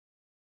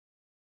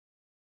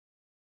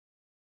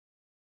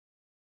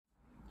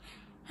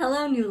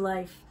Hello, New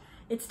Life.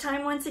 It's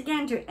time once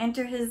again to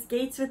enter his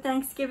gates with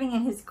thanksgiving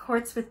and his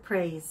courts with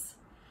praise.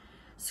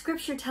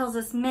 Scripture tells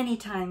us many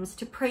times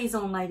to praise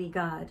Almighty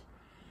God.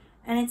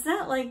 And it's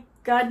not like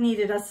God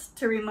needed us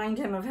to remind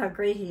him of how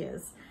great he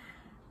is.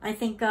 I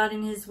think God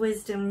in his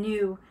wisdom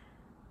knew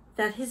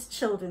that his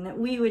children, that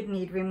we would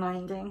need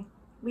reminding.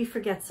 We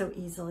forget so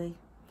easily.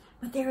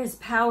 But there is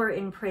power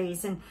in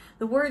praise, and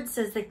the word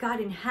says that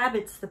God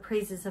inhabits the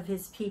praises of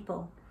his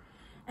people.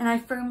 And I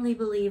firmly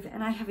believe,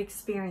 and I have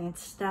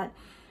experienced, that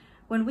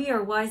when we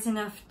are wise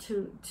enough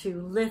to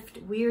lift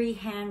weary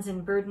hands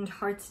and burdened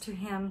hearts to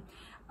him,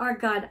 our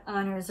God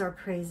honors our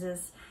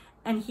praises,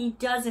 and he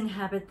does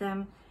inhabit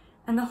them,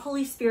 and the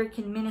Holy Spirit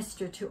can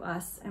minister to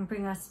us and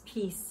bring us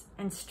peace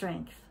and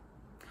strength.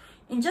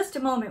 In just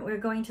a moment, we're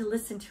going to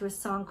listen to a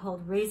song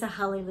called Raise a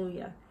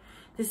Hallelujah.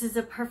 This is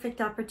a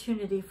perfect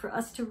opportunity for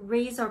us to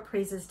raise our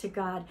praises to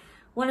God.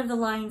 One of the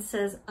lines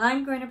says,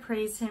 I'm going to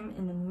praise him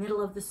in the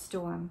middle of the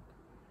storm.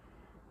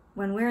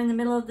 When we're in the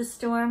middle of the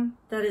storm,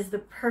 that is the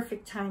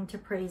perfect time to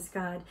praise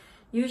God.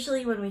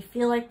 Usually when we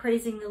feel like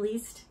praising the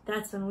least,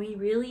 that's when we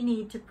really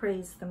need to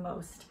praise the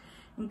most.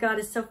 And God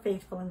is so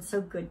faithful and so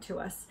good to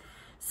us.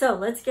 So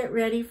let's get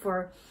ready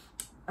for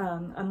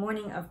a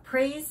morning of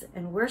praise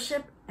and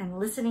worship and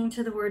listening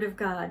to the word of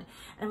God.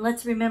 And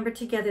let's remember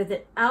together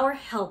that our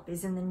help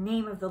is in the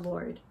name of the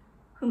Lord,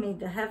 who made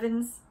the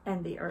heavens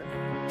and the earth.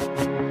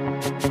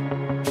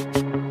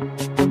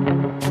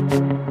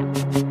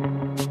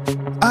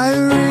 I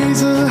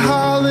raise a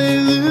hallelujah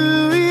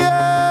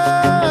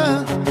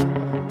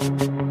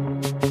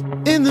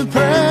in the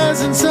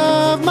presence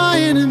of my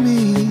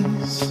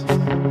enemies.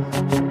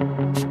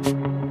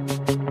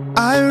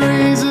 I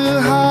raise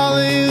a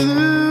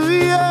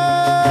hallelujah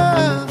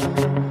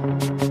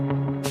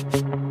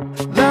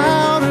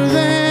louder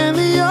than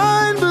the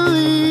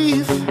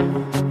unbelief.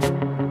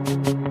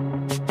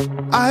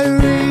 I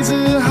raise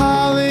a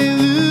hallelujah.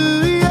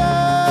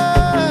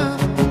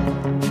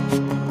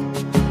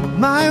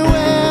 My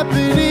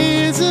weapon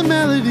is a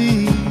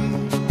melody.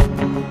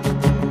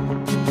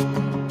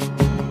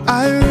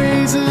 I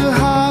raise a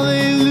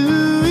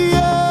hallelujah.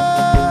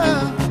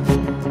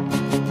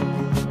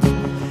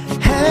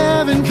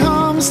 Heaven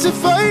comes to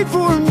fight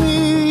for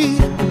me.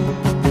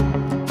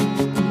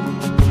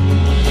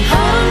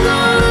 I'm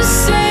gonna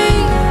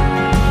sing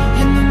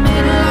in the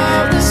middle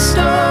of the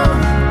storm.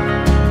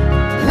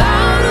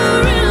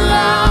 Louder and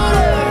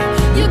louder,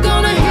 you're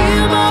gonna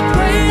hear my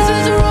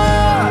praises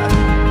roar.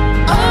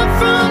 Up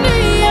from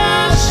the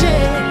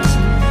ashes,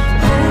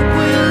 hope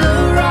will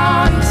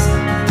arise.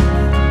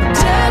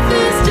 Death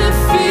is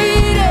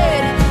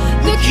defeated,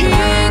 the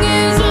King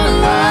is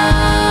alive.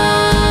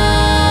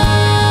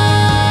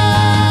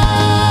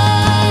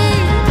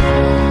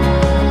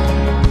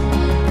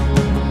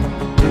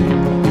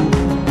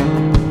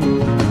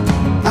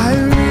 I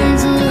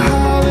raise a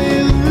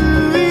hallelujah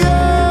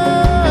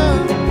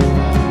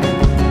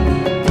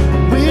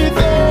with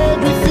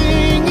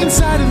everything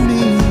inside of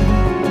me.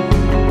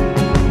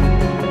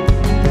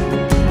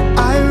 I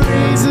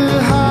raise a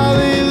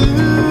hallelujah.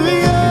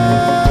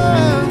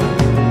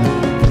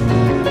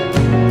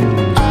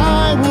 I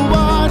will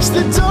watch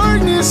the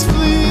darkness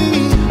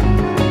flee.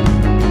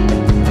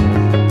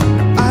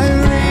 I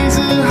raise a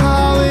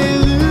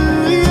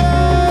hallelujah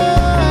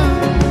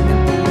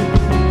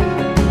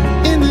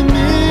in the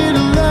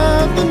middle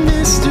of the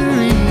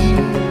mystery.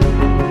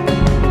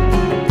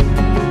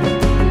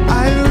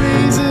 I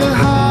raise a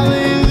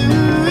hallelujah.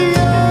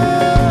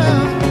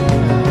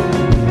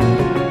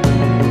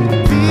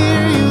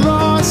 Fear, you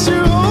lost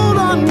your hold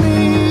on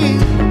me.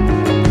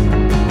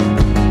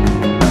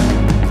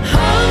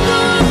 I'm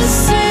gonna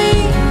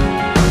sing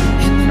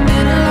in the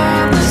middle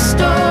of the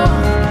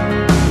storm.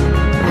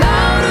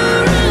 Louder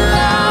and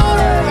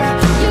louder,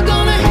 you're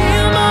gonna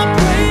hear my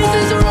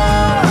praises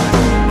roar.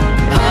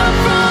 Up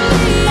from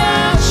the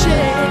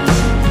ashes,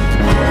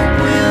 hope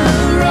will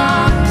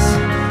arise.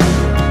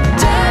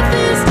 Death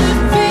is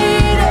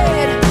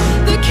defeated,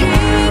 the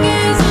King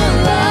is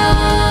alive.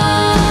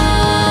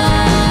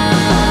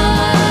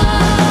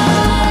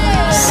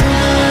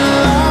 Sing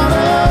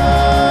louder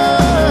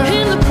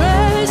in the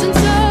presence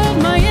of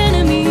my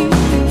enemies.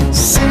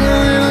 Sing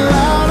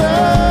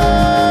louder,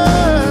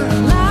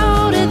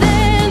 louder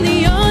than the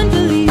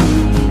unbelief.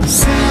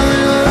 Sing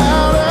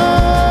louder,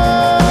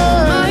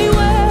 my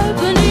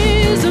weapon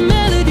is a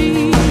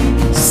melody.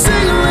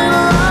 Sing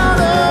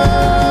louder,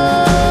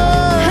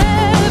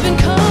 heaven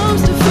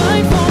comes to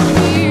fight for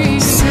me.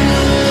 Sing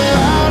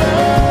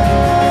louder,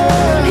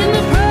 in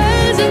the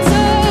presence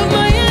of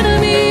my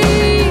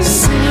enemies.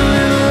 Sing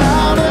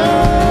louder,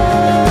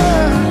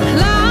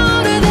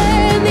 louder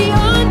than the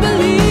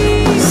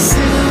unbelief.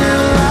 Sing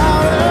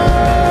louder,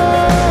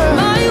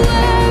 my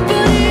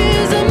weapon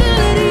is a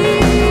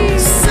melody.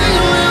 Sing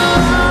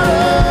louder,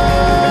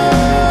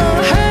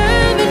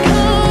 heaven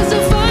comes to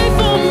fight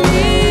for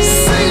me.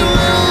 Sing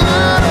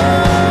louder,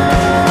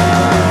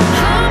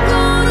 I'm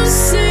gonna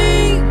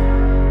sing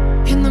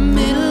in the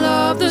middle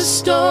of the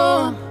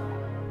storm.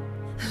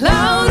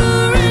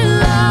 Louder and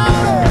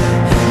louder,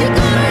 you're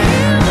gonna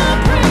hear my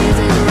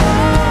praises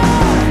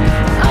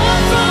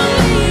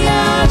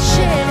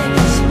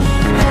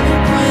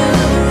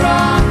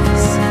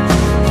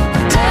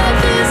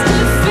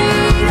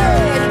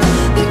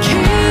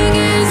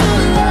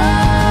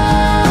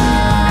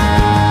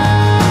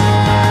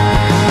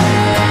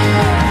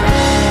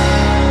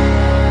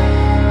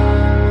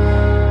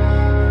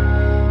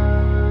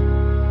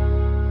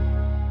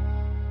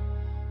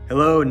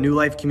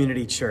Life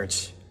Community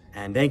Church,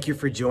 and thank you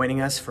for joining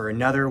us for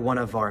another one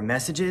of our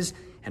messages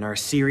in our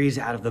series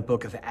out of the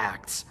book of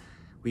Acts.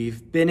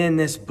 We've been in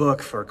this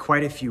book for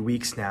quite a few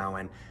weeks now,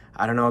 and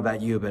I don't know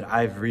about you, but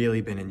I've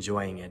really been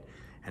enjoying it.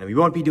 And we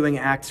won't be doing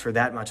Acts for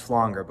that much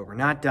longer, but we're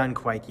not done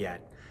quite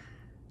yet.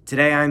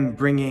 Today I'm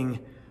bringing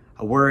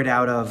a word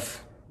out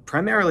of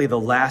primarily the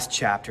last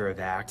chapter of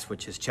Acts,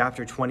 which is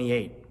chapter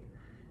 28.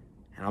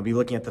 And I'll be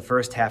looking at the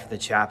first half of the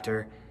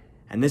chapter,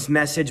 and this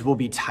message will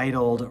be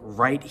titled,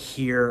 Right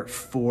Here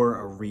for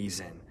a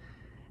Reason.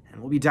 And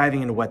we'll be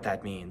diving into what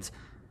that means.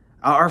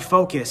 Our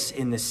focus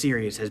in this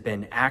series has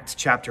been Acts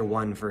chapter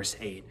 1, verse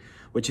 8,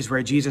 which is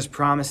where Jesus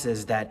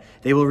promises that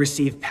they will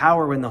receive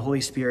power when the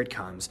Holy Spirit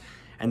comes,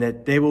 and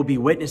that they will be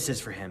witnesses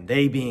for him,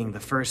 they being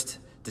the first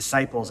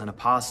disciples and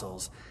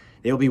apostles.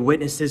 They will be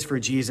witnesses for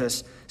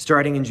Jesus,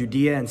 starting in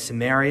Judea and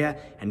Samaria,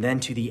 and then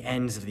to the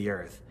ends of the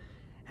earth.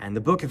 And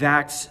the book of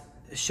Acts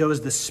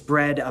shows the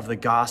spread of the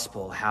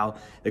gospel, how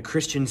the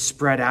Christians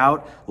spread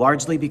out,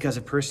 largely because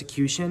of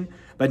persecution,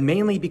 but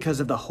mainly because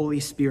of the Holy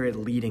Spirit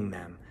leading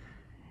them.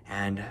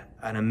 And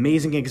an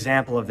amazing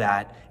example of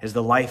that is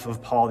the life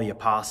of Paul the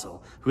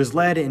Apostle, who is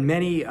led in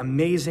many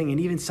amazing and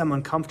even some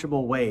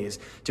uncomfortable ways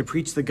to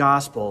preach the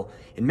gospel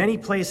in many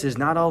places,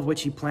 not all of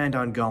which he planned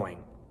on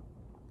going.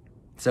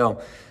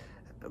 So,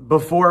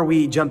 before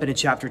we jump into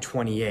chapter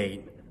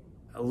 28,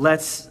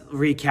 let's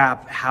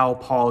recap how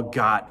Paul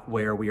got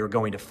where we are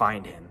going to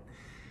find him.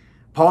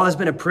 Paul has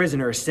been a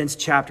prisoner since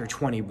chapter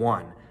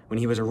 21, when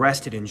he was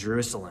arrested in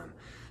Jerusalem.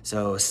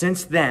 So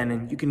since then,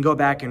 and you can go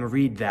back and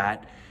read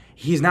that,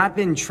 he's not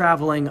been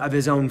traveling of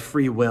his own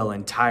free will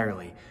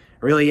entirely.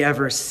 Really,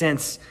 ever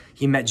since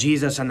he met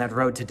Jesus on that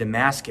road to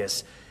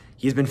Damascus,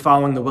 he's been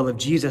following the will of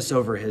Jesus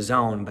over his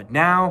own. But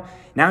now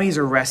he's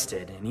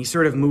arrested, and he's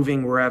sort of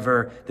moving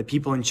wherever the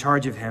people in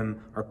charge of him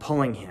are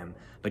pulling him.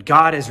 But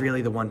God is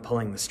really the one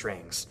pulling the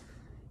strings.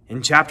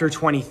 In chapter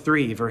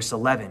 23, verse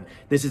 11,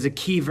 this is a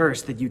key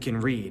verse that you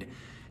can read.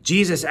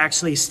 Jesus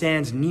actually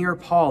stands near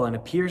Paul and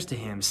appears to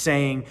him,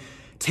 saying,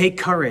 "Take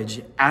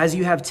courage, as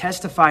you have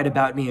testified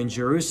about me in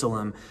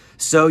Jerusalem,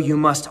 so you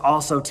must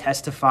also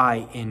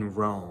testify in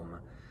Rome."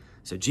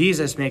 So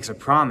Jesus makes a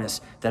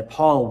promise that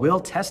Paul will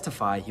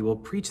testify, he will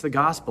preach the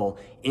gospel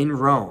in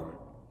Rome.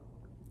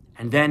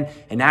 And then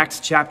in Acts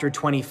chapter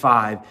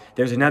 25,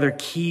 there's another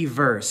key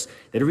verse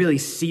that really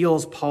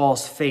seals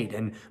Paul's fate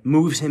and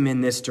moves him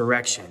in this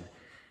direction.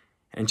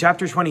 And in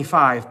chapter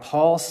 25,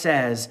 Paul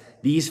says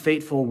these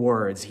fateful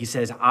words. He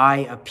says,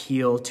 "I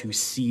appeal to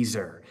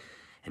Caesar."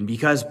 And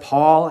because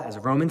Paul, as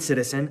a Roman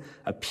citizen,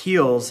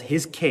 appeals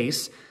his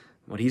case,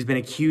 what he's been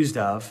accused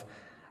of,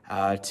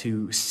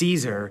 to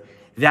Caesar,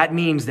 that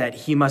means that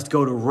he must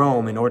go to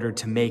Rome in order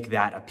to make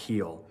that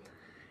appeal.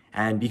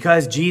 And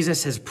because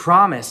Jesus has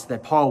promised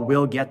that Paul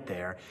will get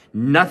there,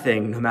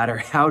 nothing, no matter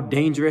how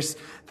dangerous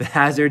the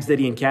hazards that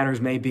he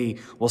encounters may be,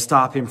 will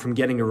stop him from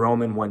getting to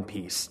Rome in one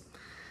piece.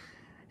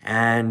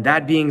 And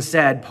that being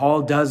said,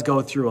 Paul does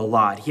go through a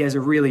lot. He has a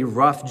really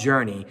rough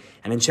journey.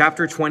 And in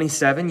chapter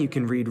 27, you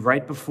can read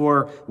right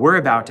before we're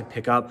about to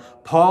pick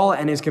up, Paul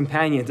and his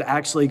companions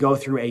actually go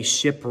through a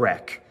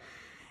shipwreck.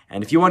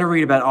 And if you want to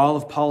read about all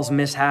of Paul's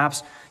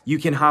mishaps, you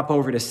can hop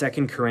over to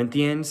 2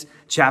 Corinthians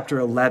chapter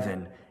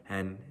 11.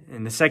 And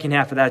in the second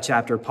half of that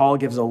chapter, Paul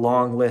gives a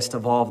long list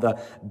of all of the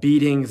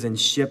beatings and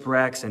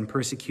shipwrecks and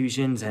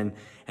persecutions and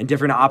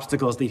different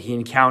obstacles that he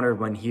encountered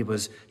when he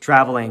was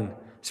traveling,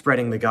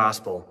 spreading the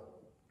gospel.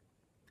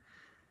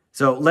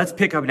 So let's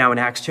pick up now in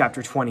Acts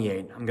chapter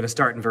 28. I'm going to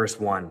start in verse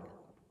 1.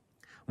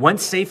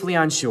 Once safely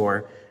on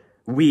shore,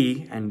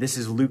 we, and this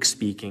is Luke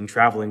speaking,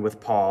 traveling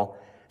with Paul,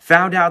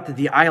 found out that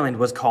the island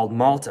was called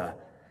Malta.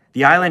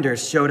 The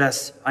islanders showed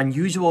us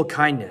unusual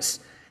kindness.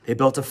 They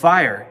built a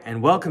fire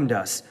and welcomed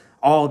us,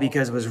 all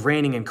because it was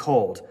raining and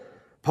cold.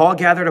 Paul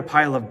gathered a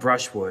pile of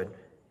brushwood,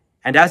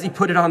 and as he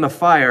put it on the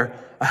fire,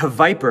 a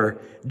viper,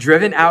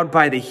 driven out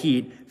by the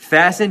heat,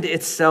 fastened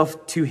itself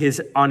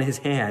on his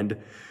hand.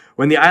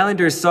 When the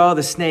islanders saw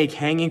the snake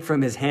hanging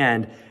from his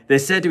hand, they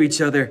said to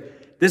each other,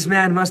 "This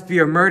man must be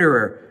a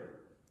murderer,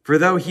 for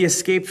though he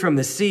escaped from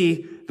the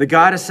sea, the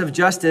goddess of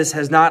justice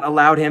has not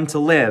allowed him to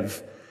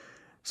live."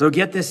 So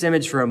get this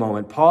image for a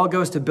moment. Paul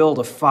goes to build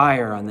a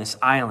fire on this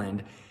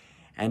island,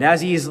 and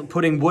as he's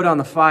putting wood on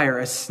the fire,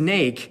 a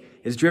snake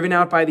is driven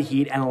out by the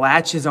heat and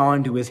latches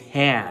onto his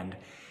hand.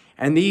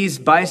 And these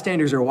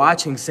bystanders are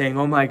watching, saying,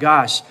 "Oh my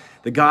gosh,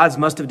 the gods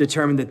must have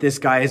determined that this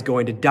guy is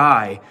going to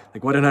die.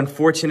 Like, what an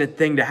unfortunate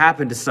thing to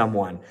happen to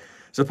someone."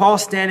 So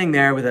Paul's standing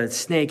there with a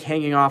snake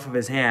hanging off of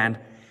his hand.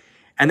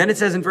 And then it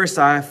says in verse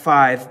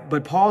 5,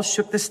 "But Paul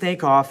shook the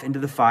snake off into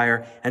the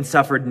fire and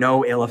suffered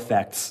no ill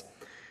effects."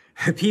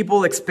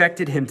 People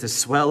expected him to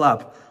swell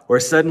up or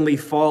suddenly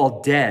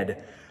fall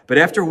dead. But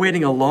after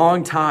waiting a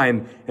long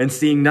time and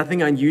seeing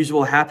nothing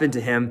unusual happen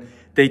to him,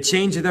 they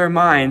changed their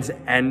minds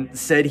and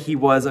said he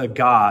was a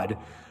god.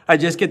 I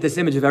just get this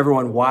image of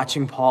everyone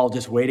watching Paul,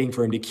 just waiting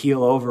for him to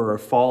keel over or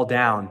fall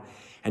down.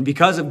 And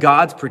because of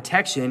God's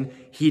protection,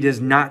 he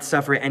does not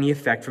suffer any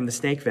effect from the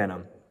snake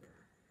venom.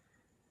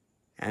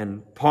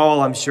 And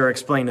Paul, I'm sure,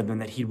 explained to them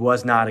that he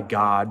was not a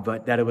god,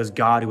 but that it was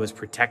God who was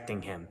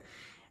protecting him.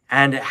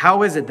 And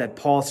how is it that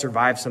Paul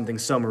survived something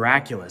so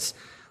miraculous?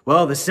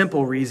 Well, the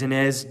simple reason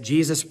is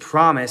Jesus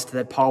promised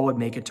that Paul would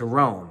make it to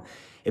Rome.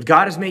 If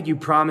God has made you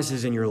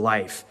promises in your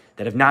life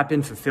that have not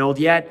been fulfilled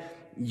yet,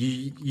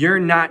 you're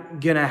not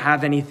going to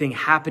have anything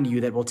happen to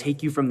you that will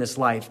take you from this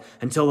life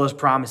until those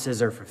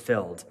promises are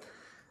fulfilled.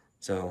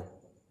 So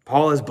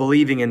Paul is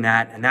believing in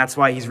that, and that's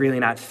why he's really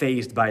not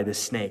fazed by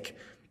this snake.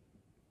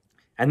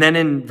 And then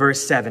in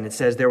verse 7, it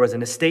says, there was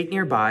an estate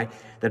nearby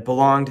that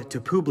belonged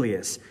to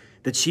Publius,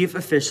 the chief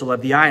official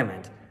of the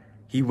island.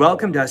 He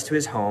welcomed us to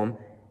his home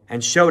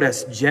and showed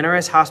us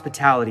generous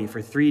hospitality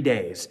for 3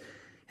 days.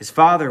 His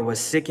father was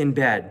sick in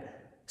bed,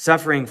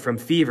 suffering from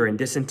fever and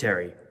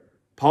dysentery.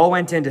 Paul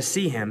went in to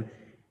see him,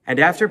 and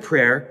after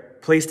prayer,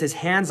 placed his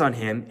hands on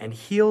him and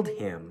healed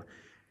him.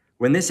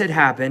 When this had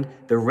happened,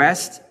 the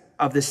rest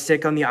of the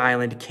sick on the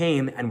island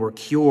came and were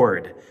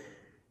cured.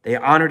 They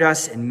honored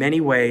us in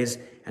many ways,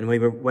 and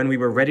when we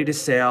were ready to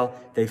sail,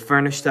 they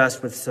furnished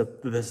us with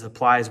the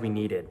supplies we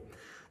needed.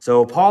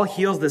 So Paul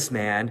heals this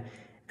man,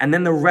 and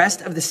then the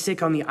rest of the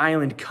sick on the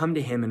island come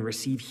to him and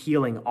receive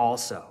healing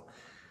also.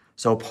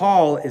 So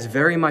Paul is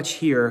very much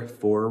here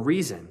for a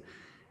reason.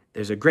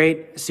 There's a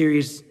great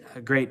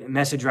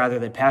message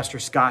that Pastor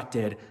Scott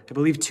did, I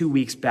believe 2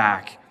 weeks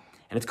back,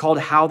 and it's called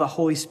How the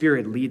Holy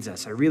Spirit Leads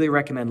Us. I really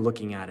recommend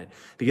looking at it,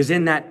 because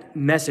in that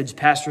message,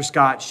 Pastor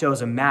Scott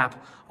shows a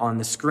map on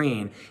the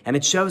screen, and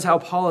it shows how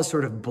Paul is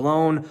sort of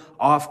blown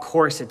off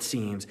course, it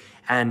seems,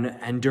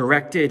 and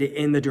directed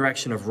in the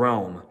direction of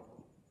Rome.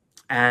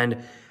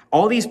 And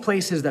all these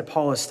places that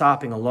Paul is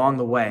stopping along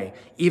the way,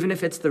 even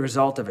if it's the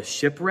result of a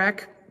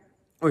shipwreck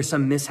or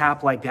some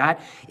mishap like that,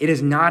 it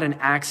is not an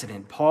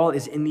accident. Paul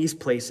is in these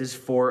places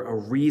for a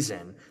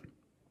reason.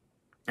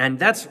 And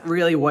that's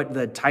really what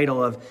the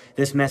title of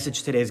this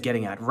message today is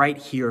getting at, right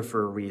here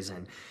for a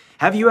reason.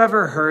 Have you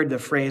ever heard the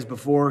phrase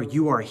before,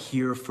 you are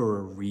here for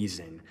a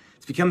reason?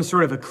 It's become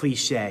sort of a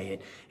cliche.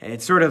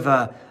 It's sort of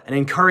an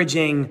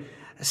encouraging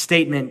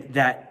statement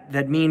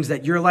that means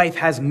that your life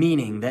has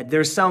meaning, that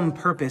there's some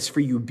purpose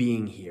for you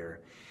being here.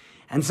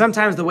 And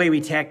sometimes the way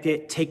we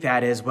take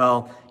that is,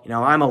 well,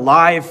 I'm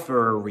alive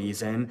for a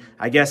reason.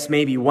 I guess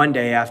maybe one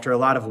day after a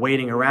lot of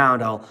waiting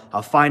around,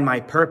 I'll find my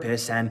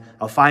purpose and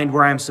I'll find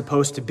where I'm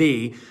supposed to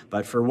be.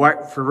 But for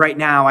right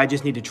now, I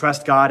just need to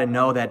trust God and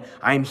know that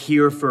I'm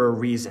here for a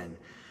reason.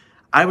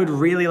 I would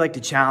really like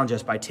to challenge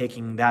us by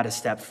taking that a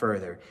step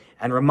further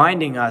and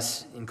reminding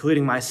us,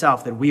 including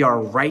myself, that we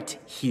are right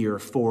here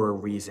for a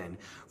reason.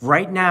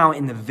 Right now,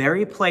 in the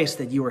very place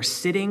that you are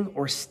sitting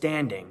or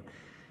standing,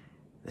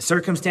 the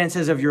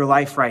circumstances of your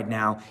life right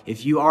now,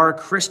 if you are a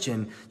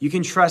Christian, you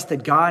can trust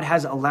that God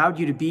has allowed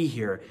you to be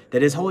here,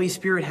 that his Holy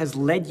Spirit has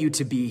led you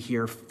to be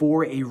here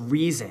for a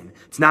reason.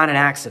 It's not an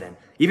accident,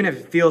 even if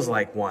it feels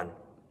like one.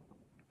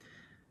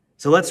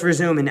 So let's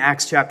resume in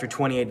Acts chapter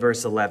 28,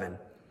 verse 11.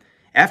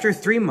 After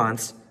 3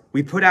 months,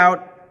 we put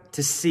out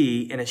to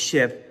sea in a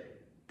ship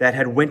that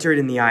had wintered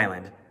in the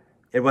island.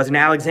 It was an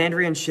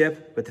Alexandrian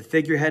ship with the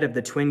figurehead of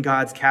the twin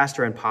gods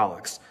Castor and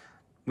Pollux.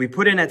 We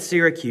put in at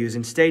Syracuse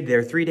and stayed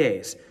there 3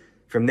 days.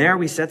 From there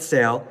we set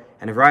sail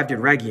and arrived at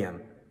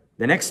Rhegium.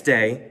 The next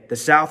day, the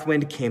south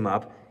wind came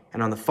up,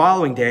 and on the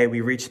following day we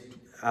reached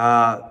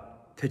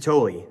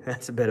Puteoli.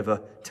 That's a bit of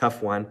a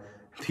tough one.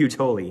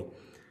 Puteoli.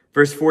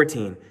 Verse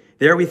 14.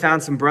 There we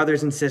found some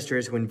brothers and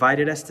sisters who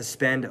invited us to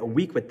spend a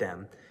week with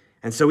them,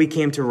 and so we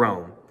came to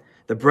Rome.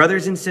 The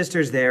brothers and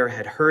sisters there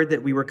had heard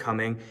that we were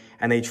coming,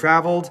 and they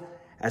traveled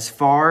as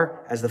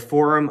far as the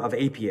Forum of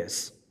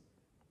Appius.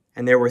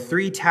 And there were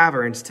 3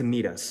 taverns to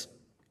meet us.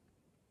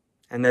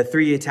 At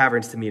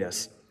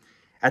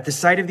the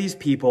sight of these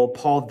people,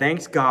 Paul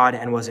thanked God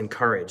and was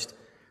encouraged.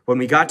 When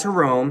we got to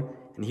Rome,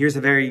 and here's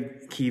a very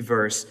key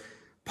verse,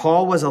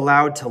 Paul was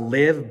allowed to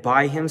live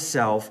by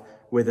himself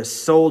with a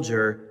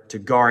soldier to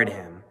guard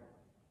him.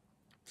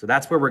 So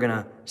that's where we're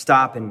going to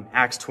stop in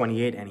Acts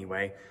 28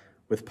 anyway,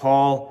 with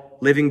Paul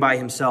living by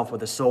himself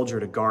with a soldier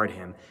to guard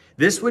him.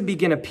 This would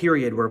begin a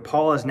period where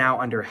Paul is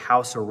now under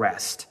house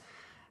arrest.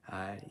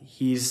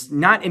 He's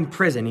not in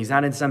prison, he's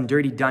not in some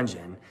dirty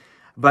dungeon,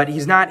 but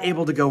he's not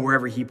able to go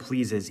wherever he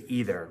pleases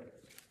either.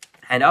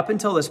 And up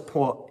until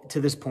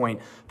this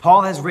point,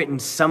 Paul has written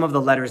some of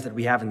the letters that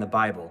we have in the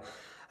Bible.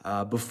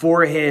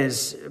 Before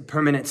his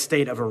permanent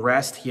state of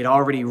arrest, he had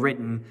already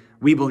written,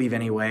 we believe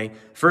anyway,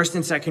 1st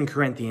and 2nd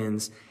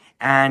Corinthians,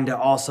 and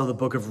also the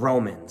book of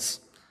Romans.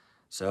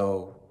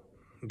 So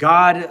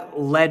God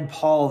led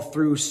Paul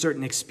through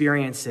certain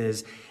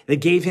experiences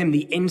that gave him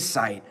the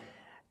insight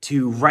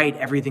to write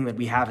everything that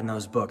we have in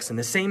those books. And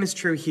the same is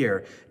true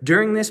here.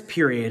 During this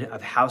period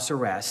of house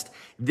arrest,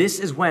 this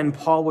is when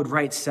Paul would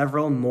write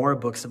several more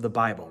books of the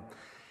Bible,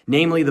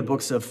 namely the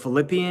books of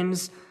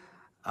Philippians,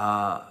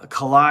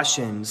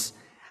 Colossians,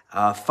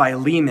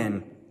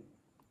 Philemon,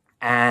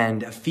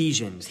 and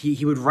Ephesians.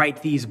 He would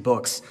write these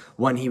books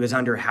when he was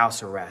under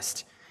house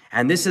arrest.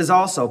 And this is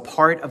also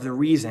part of the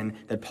reason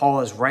that Paul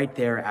is right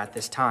there at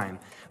this time.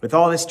 With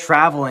all this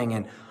traveling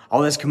and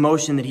all this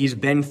commotion that he's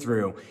been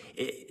through,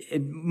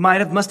 it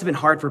must have been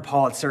hard for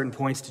Paul at certain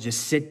points to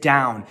just sit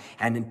down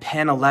and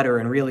pen a letter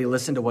and really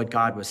listen to what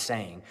God was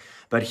saying.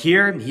 But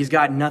here, he's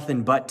got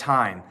nothing but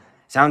time.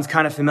 Sounds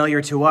kind of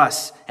familiar to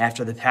us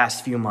after the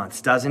past few months,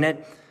 doesn't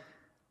it?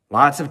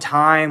 Lots of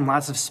time,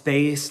 lots of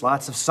space,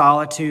 lots of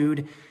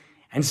solitude.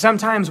 And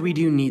sometimes we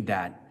do need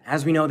that.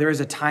 As we know, there is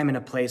a time and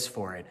a place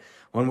for it.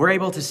 When we're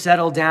able to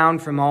settle down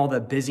from all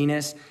the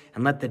busyness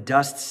and let the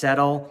dust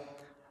settle,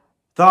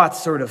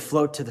 thoughts sort of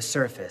float to the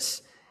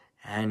surface.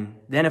 And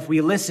then if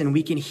we listen,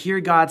 we can hear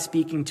God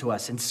speaking to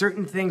us, and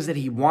certain things that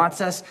he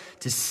wants us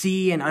to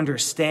see and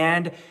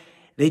understand,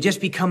 they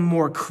just become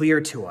more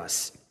clear to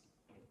us.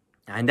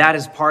 And that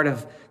is part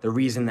of the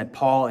reason that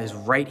Paul is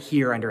right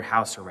here under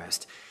house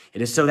arrest.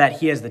 It is so that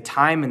he has the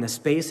time and the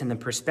space and the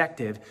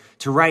perspective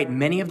to write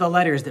many of the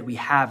letters that we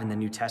have in the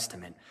New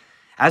Testament.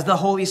 As the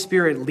Holy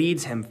Spirit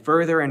leads him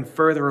further and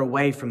further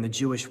away from the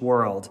Jewish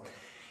world,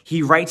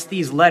 he writes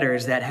these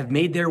letters that have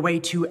made their way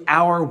to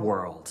our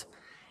world.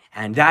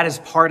 And that is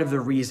part of the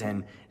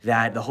reason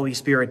that the Holy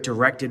Spirit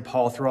directed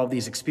Paul through all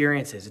these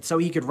experiences. It's so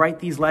he could write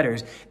these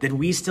letters that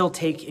we still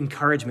take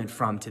encouragement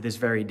from to this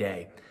very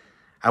day.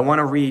 I want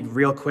to read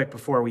real quick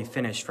before we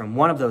finish from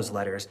one of those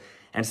letters,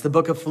 and it's the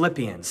book of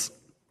Philippians.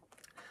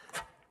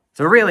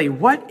 So really,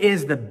 what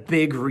is the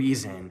big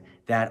reason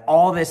that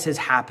all this has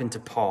happened to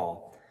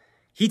Paul?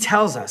 He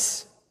tells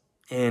us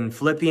in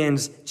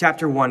Philippians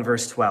chapter 1,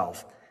 verse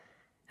 12.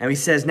 Now he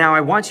says, "Now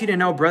I want you to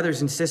know,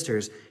 brothers and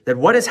sisters, that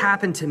what has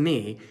happened to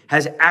me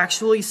has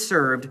actually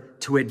served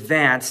to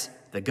advance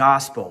the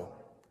gospel.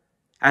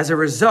 As a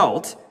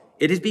result,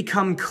 it has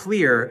become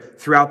clear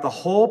throughout the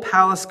whole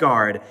palace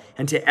guard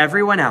and to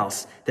everyone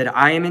else that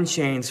I am in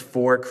chains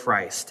for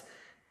Christ.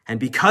 And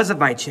because of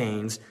my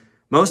chains,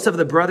 most of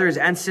the brothers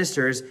and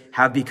sisters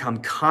have become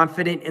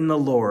confident in the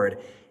Lord,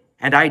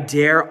 and I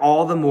dare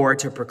all the more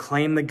to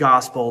proclaim the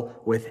gospel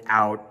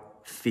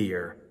without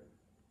fear."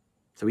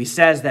 So he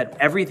says that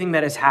everything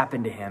that has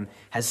happened to him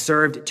has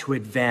served to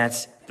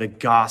advance the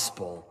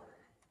gospel.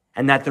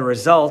 And that the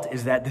result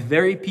is that the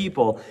very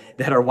people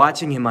that are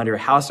watching him under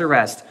house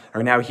arrest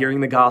are now hearing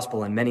the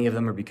gospel, and many of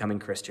them are becoming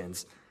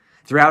Christians.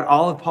 Throughout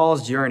all of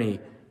Paul's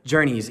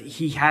journeys,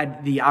 he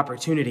had the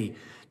opportunity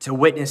to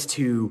witness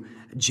to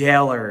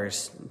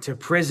jailers, to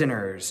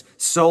prisoners,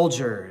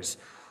 soldiers,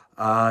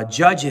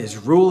 judges,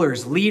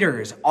 rulers,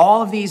 leaders,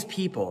 all of these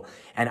people.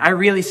 And I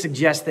really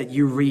suggest that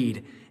you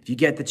read, if you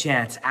get the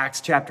chance,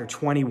 Acts chapter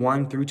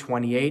 21 through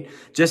 28,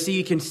 just so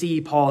you can see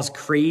Paul's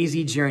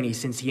crazy journey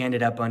since he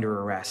ended up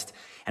under arrest,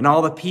 and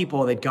all the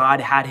people that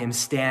God had him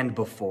stand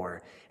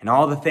before, and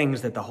all the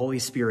things that the Holy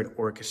Spirit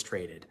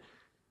orchestrated.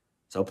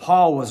 So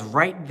Paul was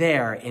right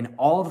there in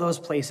all of those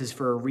places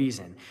for a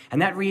reason,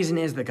 and that reason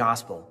is the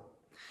gospel.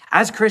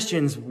 As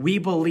Christians, we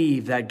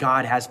believe that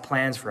God has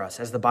plans for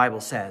us, as the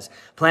Bible says,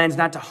 plans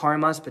not to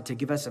harm us, but to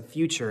give us a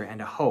future and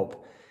a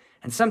hope.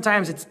 And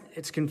sometimes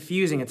it's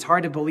confusing. It's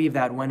hard to believe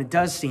that when it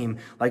does seem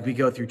like we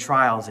go through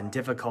trials and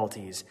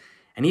difficulties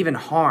and even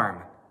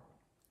harm.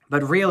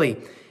 But really,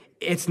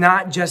 it's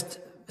not just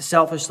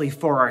selfishly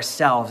for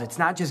ourselves. It's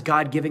not just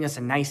God giving us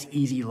a nice,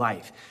 easy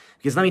life.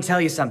 Because let me tell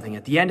you something.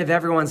 At the end of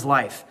everyone's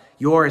life,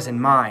 yours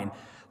and mine,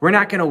 we're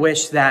not going to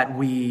wish that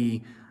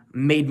we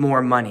made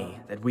more money,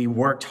 that we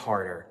worked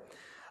harder.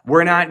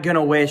 We're not going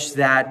to wish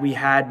that we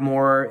had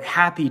more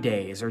happy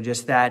days or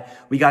just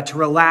that we got to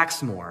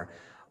relax more.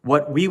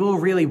 What we will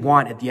really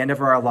want at the end of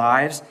our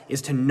lives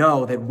is to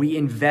know that we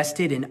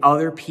invested in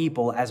other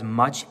people as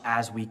much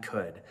as we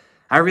could.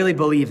 I really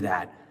believe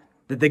that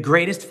the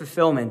greatest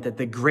fulfillment, that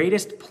the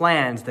greatest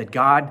plans that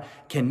God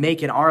can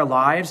make in our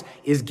lives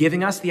is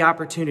giving us the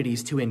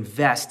opportunities to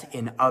invest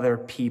in other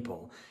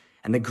people.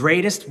 And the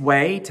greatest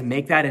way to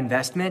make that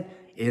investment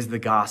is the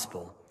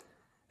gospel.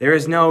 There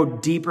is no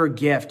deeper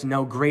gift,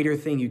 no greater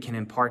thing you can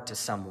impart to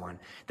someone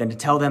than to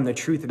tell them the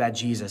truth about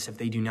Jesus if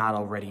they do not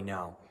already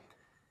know.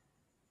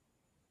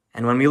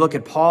 And when we look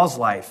at Paul's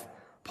life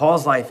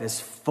is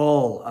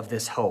full of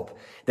this hope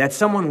that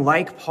someone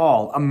like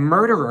Paul, a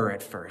murderer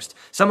at first,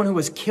 someone who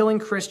was killing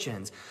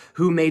Christians,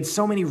 who made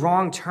so many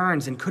wrong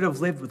turns and could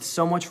have lived with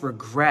so much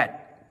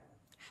regret,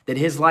 that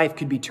his life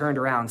could be turned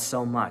around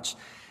so much.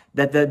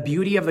 That the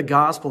beauty of the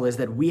gospel is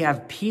that we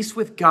have peace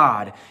with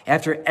God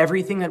after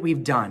everything that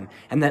we've done,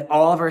 and that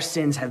all of our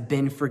sins have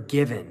been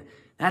forgiven.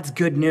 That's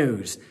good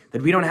news,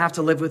 that we don't have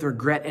to live with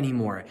regret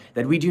anymore,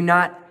 that we do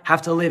not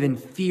have to live in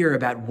fear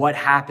about what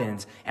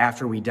happens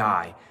after we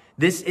die.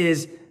 This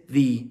is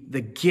the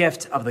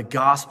gift of the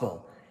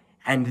gospel,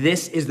 and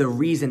this is the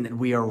reason that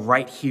we are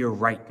right here,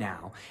 right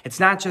now. It's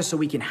not just so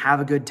we can have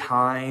a good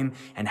time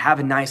and have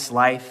a nice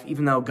life,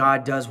 even though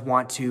God does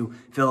want to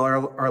fill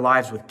our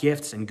lives with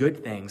gifts and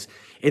good things.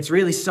 It's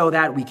really so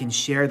that we can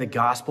share the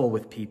gospel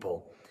with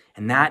people,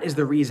 and that is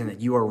the reason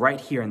that you are right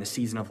here in the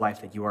season of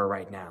life that you are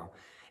right now.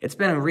 It's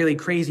been a really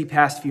crazy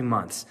past few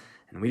months,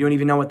 and we don't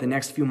even know what the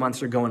next few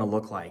months are going to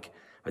look like.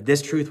 But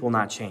this truth will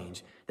not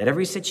change, that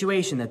every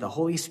situation that the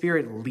Holy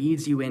Spirit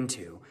leads you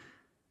into,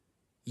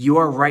 you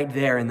are right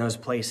there in those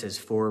places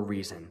for a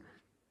reason.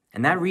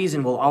 And that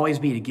reason will always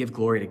be to give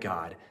glory to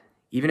God.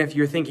 Even if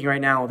you're thinking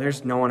right now, well,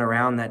 there's no one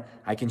around that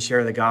I can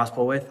share the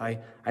gospel with.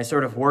 I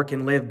sort of work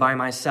and live by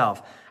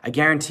myself. I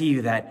guarantee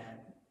you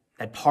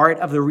that part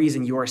of the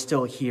reason you are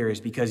still here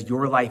is because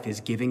your life is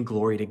giving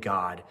glory to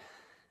God.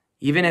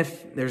 Even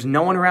if there's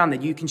no one around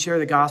that you can share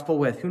the gospel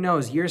with, who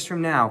knows, years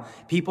from now,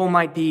 people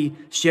might be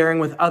sharing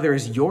with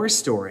others your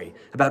story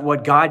about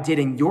what God did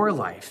in your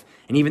life.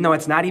 And even though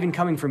it's not even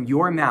coming from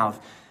your mouth,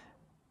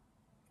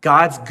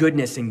 God's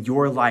goodness in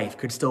your life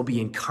could still be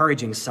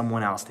encouraging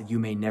someone else that you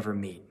may never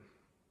meet.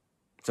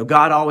 So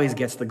God always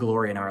gets the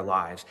glory in our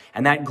lives,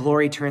 and that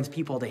glory turns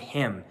people to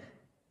him.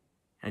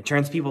 And it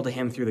turns people to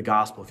him through the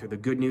gospel, through the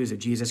good news of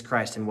Jesus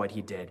Christ and what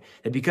he did.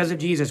 That because of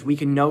Jesus, we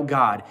can know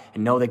God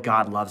and know that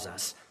God loves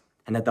us.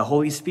 And that the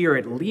Holy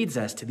Spirit leads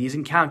us to these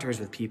encounters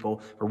with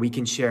people where we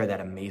can share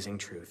that amazing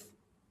truth.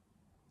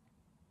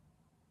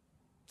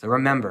 So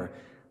remember,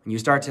 when you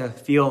start to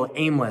feel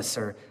aimless,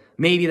 or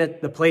maybe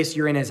that the place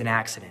you're in is an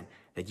accident,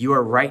 that you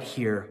are right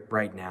here,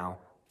 right now,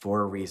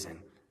 for a reason.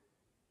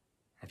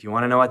 If you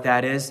want to know what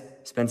that is,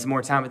 spend some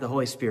more time with the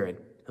Holy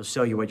Spirit. He'll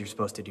show you what you're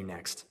supposed to do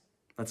next.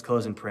 Let's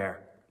close in prayer.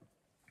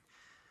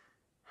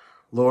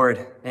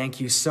 Lord,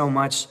 thank you so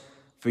much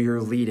for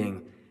your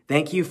leading.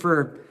 Thank you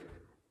for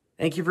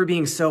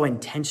being so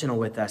intentional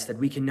with us that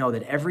we can know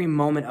that every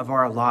moment of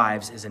our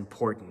lives is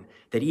important.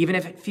 That even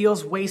if it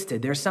feels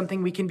wasted, there's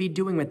something we can be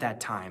doing with that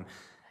time.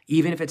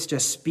 Even if it's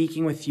just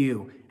speaking with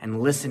you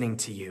and listening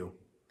to you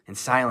in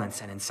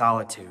silence and in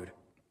solitude.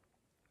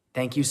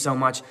 Thank you so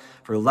much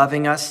for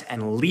loving us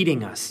and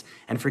leading us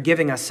and for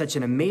giving us such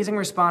an amazing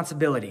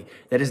responsibility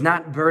that is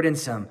not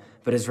burdensome,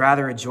 but is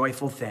rather a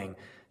joyful thing,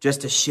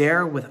 just to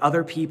share with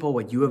other people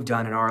what you have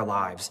done in our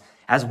lives.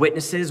 As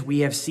witnesses, we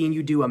have seen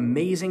you do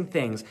amazing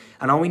things,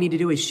 and all we need to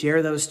do is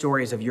share those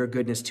stories of your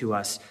goodness to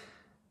us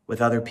with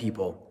other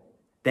people.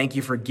 Thank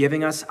you for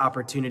giving us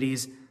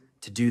opportunities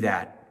to do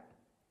that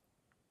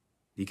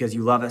because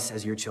you love us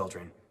as your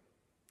children.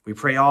 We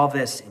pray all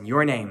this in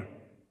your name.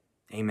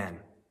 Amen.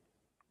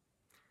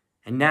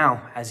 And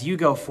now, as you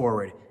go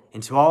forward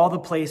into all the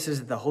places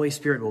that the Holy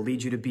Spirit will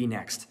lead you to be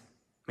next,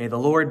 may the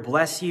Lord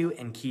bless you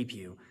and keep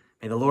you.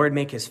 May the Lord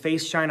make his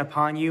face shine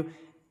upon you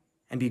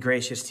and be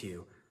gracious to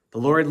you. The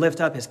Lord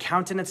lift up his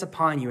countenance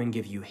upon you and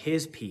give you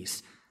his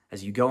peace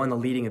as you go in the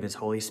leading of his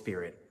Holy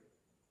Spirit.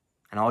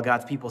 And all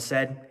God's people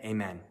said,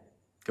 amen.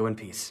 Go in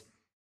peace.